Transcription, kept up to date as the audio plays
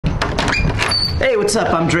Hey, what's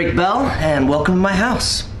up? I'm Drake Bell, and welcome to my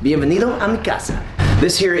house. Bienvenido a mi casa.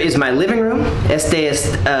 This here is my living room. Este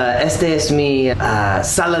es mi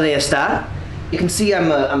sala de estar. You can see I'm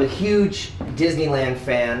a huge Disneyland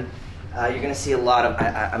fan. You're gonna see a lot of.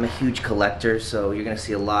 I'm a huge collector, so you're gonna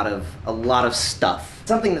see a lot of stuff.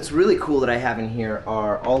 Something that's really cool that I have in here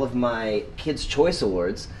are all of my Kids' Choice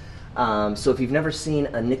Awards. So if you've never seen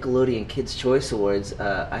a Nickelodeon Kids' Choice Awards,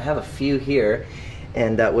 I have a few here.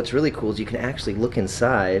 And what's really cool is you can actually look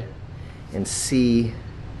inside and see.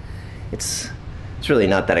 It's really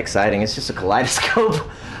not that exciting. It's just a kaleidoscope.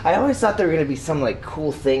 I always thought there were going to be some like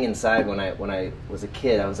cool thing inside when I was a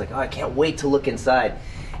kid. I was like, oh, I can't wait to look inside.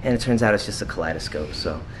 And it turns out it's just a kaleidoscope.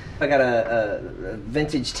 So I got a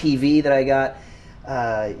vintage TV that I got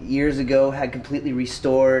years ago, had completely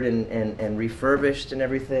restored and refurbished and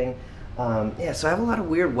everything. Yeah, so I have a lot of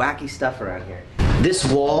weird, wacky stuff around here. This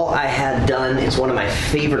wall I had done, it's one of my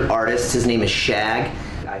favorite artists. His name is Shag.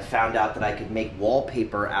 I found out that I could make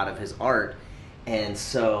wallpaper out of his art, and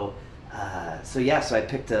so I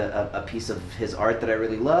picked a piece of his art that I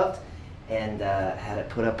really loved and had it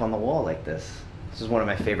put up on the wall like this. This is one of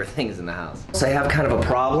my favorite things in the house. So I have kind of a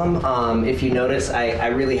problem. If you notice, I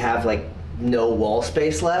really have like no wall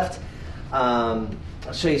space left. I'll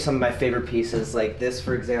show you some of my favorite pieces, like this,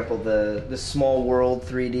 for example, the Small World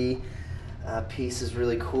 3D piece is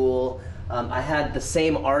really cool. I had the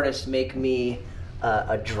same artist make me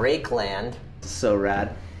a Drake land. So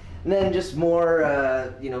rad. And then just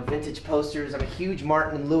more, vintage posters. I'm a huge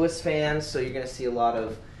Martin and Lewis fan, so you're gonna see a lot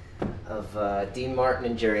of Dean Martin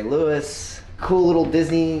and Jerry Lewis. Cool little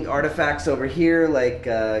Disney artifacts over here, like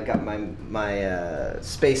got my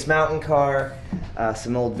Space Mountain car,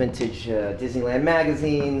 some old vintage Disneyland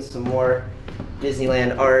magazines, some more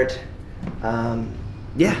Disneyland art.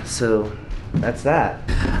 Yeah, so that's that.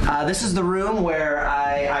 This is the room where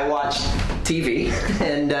I watch TV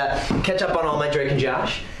and catch up on all my Drake and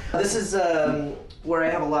Josh. This is where I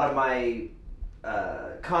have a lot of my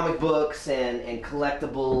comic books and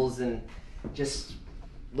collectibles and just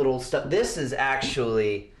little stuff. This is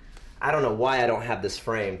actually, I don't know why I don't have this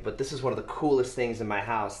framed, but this is one of the coolest things in my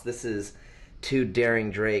house. This is To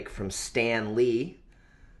Daring Drake from Stan Lee,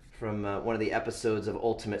 from one of the episodes of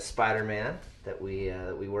Ultimate Spider-Man that we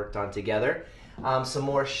worked on together. Some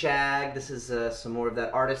more Shag. This is some more of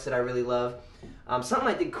that artist that I really love. Something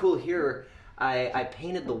I did cool here, I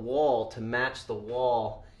painted the wall to match the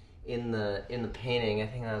wall in the painting. I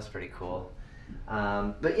think that was pretty cool.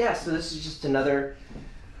 But yeah, so this is just another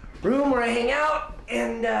room where I hang out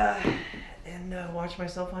and watch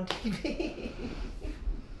myself on TV.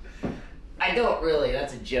 I don't really.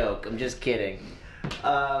 That's a joke. I'm just kidding.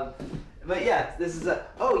 But yeah, this is a.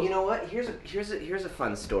 Oh, you know what? Here's a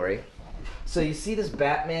fun story. So you see this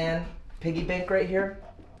Batman piggy bank right here?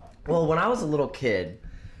 Well, when I was a little kid,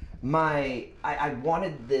 I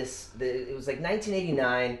wanted this. It was like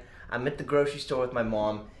 1989. I'm at the grocery store with my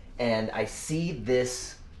mom, and I see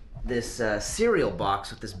this cereal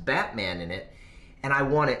box with this Batman in it, and I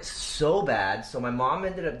want it so bad. So my mom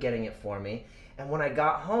ended up getting it for me. And when I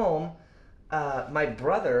got home, my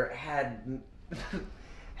brother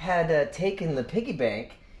had taken the piggy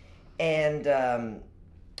bank and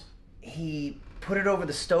he put it over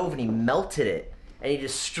the stove and he melted it and he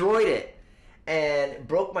destroyed it and it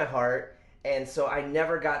broke my heart. And so I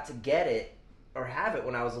never got to get it or have it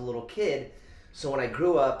when I was a little kid. So when I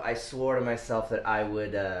grew up, I swore to myself that I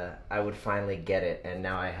would finally get it, and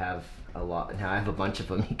now I have a lot. Now I have a bunch of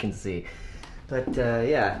them, you can see. But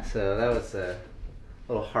yeah, so that was a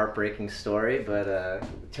little heartbreaking story, but it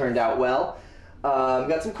turned out well.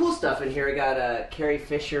 Got some cool stuff in here. I got Carrie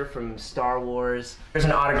Fisher from Star Wars. There's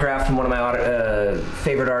an autograph from one of my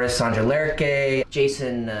favorite artists, Sandra Lerche.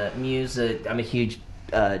 Jason Mewes. I'm a huge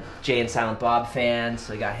Jay and Silent Bob fan,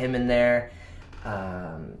 so I got him in there.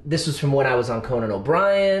 This was from when I was on Conan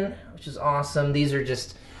O'Brien, which is awesome. These are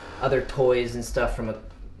just other toys and stuff from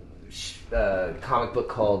a comic book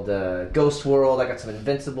called Ghost World. I got some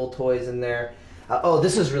Invincible toys in there. Oh,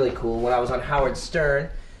 this is really cool. When I was on Howard Stern,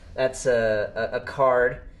 that's a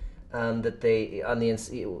card that they on the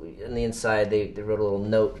inside they wrote a little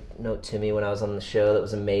note to me when I was on the show. That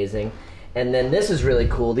was amazing. And then this is really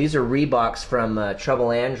cool. These are Reeboks from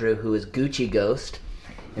Trouble Andrew, who is Gucci Ghost,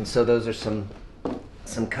 and so those are some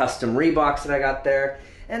custom Reeboks that I got there.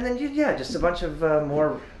 And then yeah, just a bunch of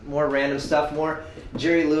more random stuff, more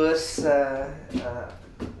Jerry Lewis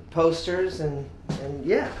posters and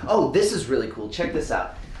yeah. Oh, this is really cool. Check this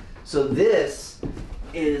out. So this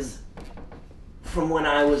is from when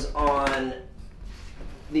I was on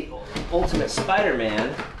the Ultimate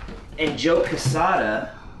Spider-Man, and Joe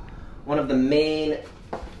Quesada, one of the main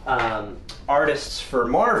artists for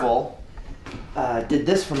Marvel did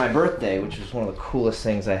this for my birthday, which was one of the coolest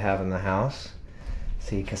things I have in the house.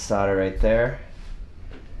 See Casada right there.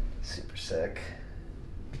 Super sick.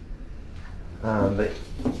 But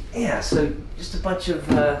yeah, so just a bunch of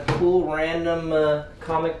cool random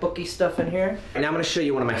comic booky stuff in here. And now I'm going to show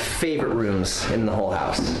you one of my favorite rooms in the whole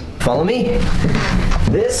house. Follow me.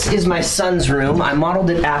 This is my son's room. I modeled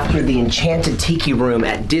it after the Enchanted Tiki room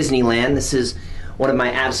at Disneyland. This is one of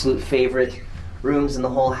my absolute favorite rooms in the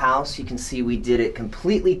whole house. You can see we did it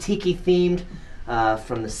completely tiki themed,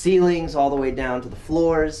 from the ceilings all the way down to the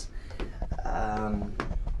floors.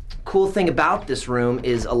 Cool thing about this room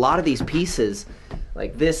is a lot of these pieces,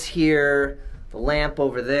 like this here, the lamp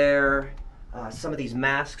over there, some of these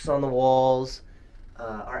masks on the walls,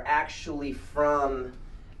 are actually from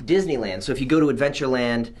Disneyland. So if you go to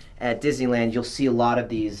Adventureland at Disneyland, you'll see a lot of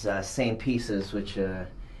these same pieces, which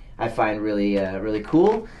I find really, really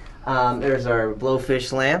cool. There's our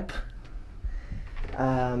blowfish lamp.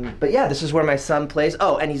 But yeah, this is where my son plays.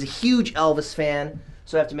 Oh, and he's a huge Elvis fan,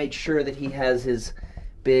 so I have to make sure that he has his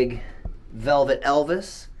big velvet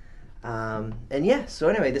Elvis. And yeah, so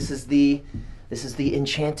anyway, this is the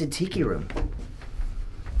Enchanted Tiki room.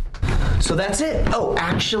 So that's it. Oh,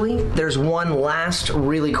 actually, there's one last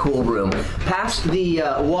really cool room. Past the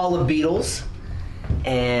wall of Beatles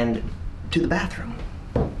and to the bathroom.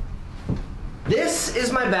 This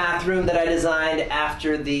is my bathroom that I designed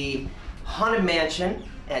after the Haunted Mansion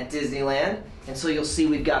at Disneyland. And so you'll see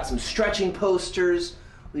we've got some stretching posters.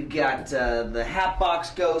 We've got the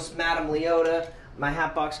Hatbox Ghost, Madame Leota. My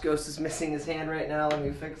Hatbox Ghost is missing his hand right now. Let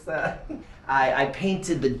me fix that. I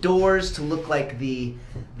painted the doors to look like the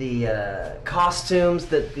costumes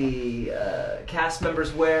that the cast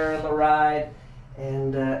members wear on the ride.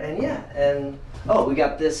 And yeah, and oh, we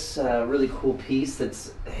got this really cool piece that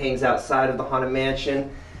hangs outside of the Haunted Mansion.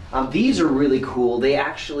 These are really cool. They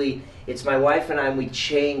actually, it's my wife and I, and we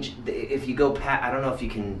change, if you go past, I don't know if you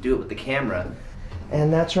can do it with the camera,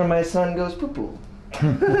 and that's where my son goes poo-poo.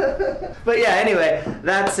 But yeah, anyway,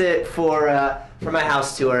 that's it for my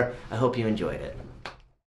house tour. I hope you enjoyed it.